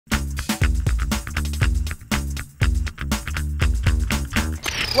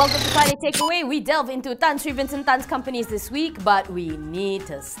Welcome to Friday Takeaway. We delve into Tan Sri Vincent Tan's companies this week, but we need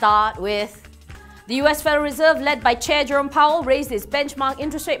to start with the US Federal Reserve, led by Chair Jerome Powell, raised its benchmark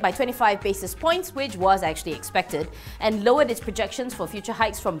interest rate by 25 basis points, which was actually expected, and lowered its projections for future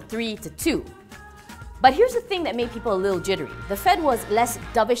hikes from 3 to 2. But here's the thing that made people a little jittery. The Fed was less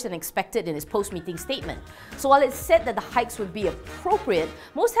dovish than expected in its post-meeting statement. So while it said that the hikes would be appropriate,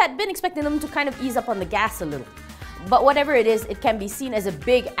 most had been expecting them to kind of ease up on the gas a little. But whatever it is, it can be seen as a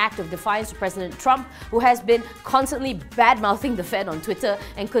big act of defiance to President Trump, who has been constantly bad-mouthing the Fed on Twitter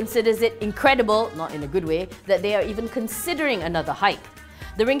and considers it incredible, not in a good way, that they are even considering another hike.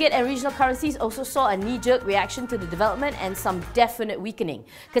 The ringgit and regional currencies also saw a knee-jerk reaction to the development and some definite weakening.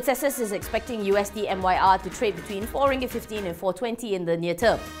 Consensus is expecting USD MYR to trade between 4 ringgit 15 and 4.20 in the near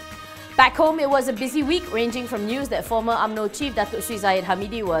term. Back home, it was a busy week, ranging from news that former UMNO chief Datuk Sri Zahid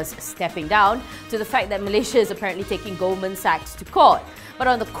Hamidi was stepping down to the fact that Malaysia is apparently taking Goldman Sachs to court. But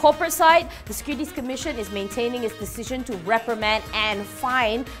on the corporate side, the Securities Commission is maintaining its decision to reprimand and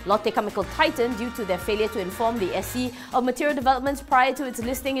fine Lotte Chemical Titan due to their failure to inform the SC of material developments prior to its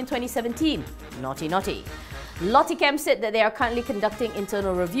listing in 2017. Naughty, naughty. Lotte Chem said that they are currently conducting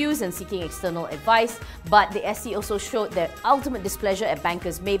internal reviews and seeking external advice, but the SC also showed their ultimate displeasure at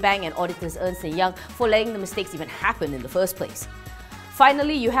bankers Maybank and auditors Ernst & Young for letting the mistakes even happen in the first place.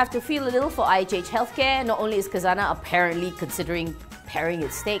 Finally, you have to feel a little for IHH Healthcare. Not only is Khazanah apparently considering paring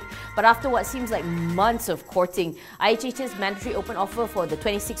its stake, but after what seems like months of courting, IHH's mandatory open offer for the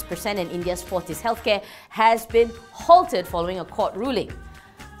 26% in India's Fortis Healthcare has been halted following a court ruling.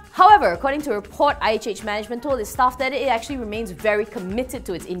 However, according to a report, IHH management told its staff that it actually remains very committed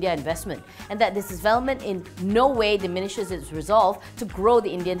to its India investment and that this development in no way diminishes its resolve to grow the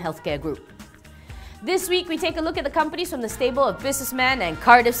Indian healthcare group. This week, we take a look at the companies from the stable of businessman and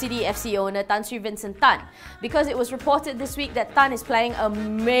Cardiff City FC owner Tan Sri Vincent Tan, because it was reported this week that Tan is planning a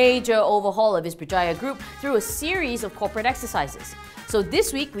major overhaul of his Berjaya Group through a series of corporate exercises. So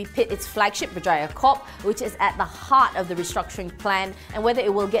this week, we pit its flagship Berjaya Corp, which is at the heart of the restructuring plan, and whether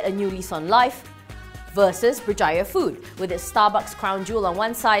it will get a new lease on life, versus Berjaya Food, with its Starbucks crown jewel on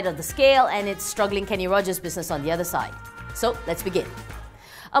one side of the scale and its struggling Kenny Rogers business on the other side. So let's begin.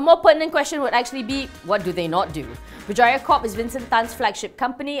 A more pertinent question would actually be, what do they not do? Berjaya Corp is Vincent Tan's flagship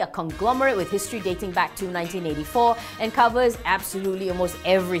company, a conglomerate with history dating back to 1984 and covers absolutely almost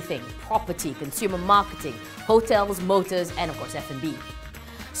everything: property, consumer marketing, hotels, motors, and of course F&B.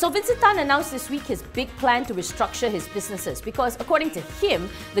 So Vincent Tan announced this week his big plan to restructure his businesses because, according to him,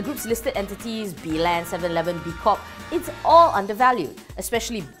 the group's listed entities, Beeland, 7-Eleven, B Corp, it's all undervalued,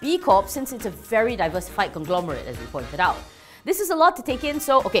 especially B Corp since it's a very diversified conglomerate, as we pointed out. This is a lot to take in,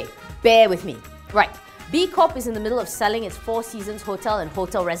 so okay, bear with me. Right, B Corp is in the middle of selling its Four Seasons Hotel and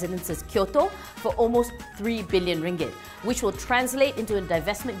Hotel Residences Kyoto for almost 3 billion ringgit, which will translate into a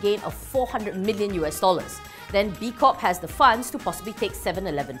divestment gain of 400 million US dollars. Then B Corp has the funds to possibly take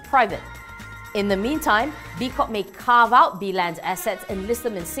 7-Eleven private. In the meantime, B Corp may carve out Beeland's assets and list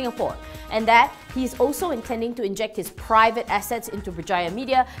them in Singapore, and that he is also intending to inject his private assets into Berjaya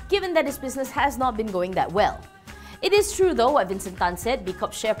Media, given that his business has not been going that well. It is true though what Vincent Tan said, B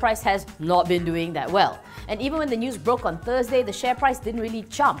Corp's share price has not been doing that well. And even when the news broke on Thursday, the share price didn't really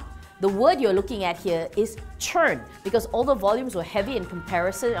jump. The word you're looking at here is churn, because although volumes were heavy in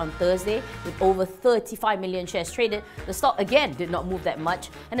comparison on Thursday with over 35 million shares traded, the stock again did not move that much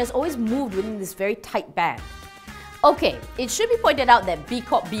and has always moved within this very tight band. Okay, it should be pointed out that B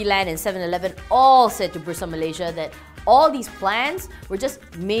Corp, Beeland and 7-Eleven all said to Bursa Malaysia that all these plans were just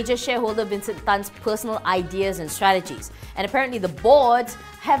major shareholder Vincent Tan's personal ideas and strategies, and apparently the boards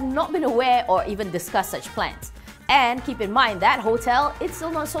have not been aware or even discussed such plans. And keep in mind that hotel, it's still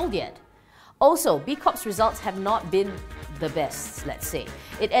not sold yet. Also, B Corp's results have not been the best, let's say.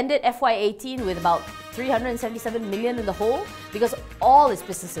 It ended FY18 with about 377 million in the hole because all its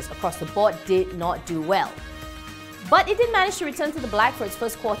businesses across the board did not do well. But it did manage to return to the black for its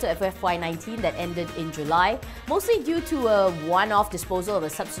first quarter of FY19 that ended in July, mostly due to a one-off disposal of a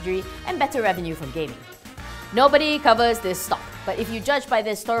subsidiary and better revenue from gaming. Nobody covers this stock, but if you judge by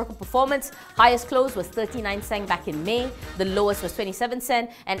the historical performance, highest close was 39 cent back in May, the lowest was 27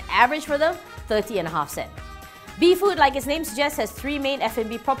 cent, and average for them, 30.5 cent. B Food, like its name suggests, has three main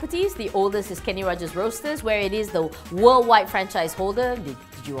F&B properties. The oldest is Kenny Rogers Roasters, where it is the worldwide franchise holder. Did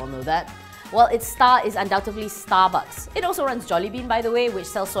you all know that? Well, its star is undoubtedly Starbucks. It also runs Jollibean, by the way, which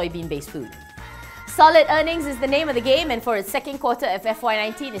sells soybean-based food. Solid earnings is the name of the game, and for its second quarter of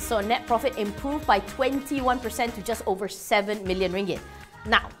FY19, it saw net profit improve by 21% to just over 7 million ringgit.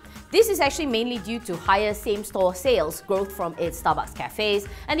 Now, this is actually mainly due to higher same-store sales growth from its Starbucks cafes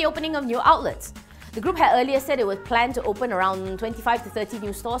and the opening of new outlets. The group had earlier said it would plan to open around 25 to 30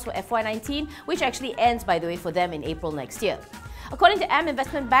 new stores for FY19, which actually ends, by the way, for them in April next year. According to AM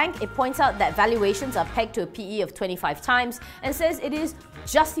Investment Bank, it points out that valuations are pegged to a PE of 25 times and says it is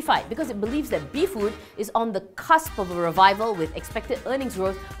justified because it believes that B-Food is on the cusp of a revival with expected earnings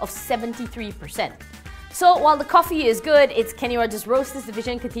growth of 73%. So while the coffee is good, its Kenny Rogers Roasters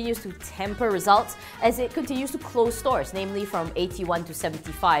division continues to temper results as it continues to close stores, namely from 81 to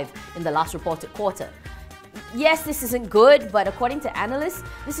 75 in the last reported quarter. Yes, this isn't good, but according to analysts,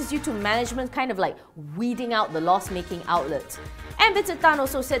 this is due to management kind of like weeding out the loss-making outlets. And Vincent Tan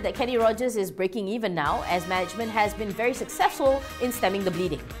also said that Kenny Rogers is breaking even now as management has been very successful in stemming the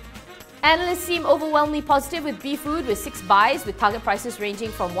bleeding. Analysts seem overwhelmingly positive with B-Food with 6 buys with target prices ranging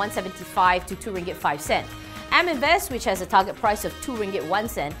from 1.75 to 2 ringgit 5 cent. Aminvest, which has a target price of 2 ringgit 1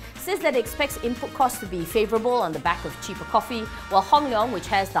 cent, says that it expects input costs to be favourable on the back of cheaper coffee, while Hong Leong, which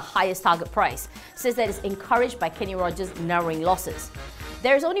has the highest target price, says that it's encouraged by Kenny Rogers narrowing losses.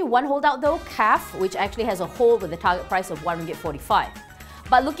 There is only one holdout though, CAF, which actually has a hold with a target price of 1 ringgit 45.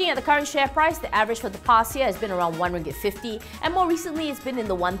 But looking at the current share price, the average for the past year has been around 1 ringgit 50, and more recently it's been in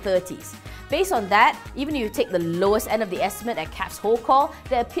the 130s. Based on that, even if you take the lowest end of the estimate at CAF's whole call,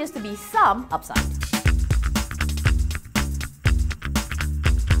 there appears to be some upside.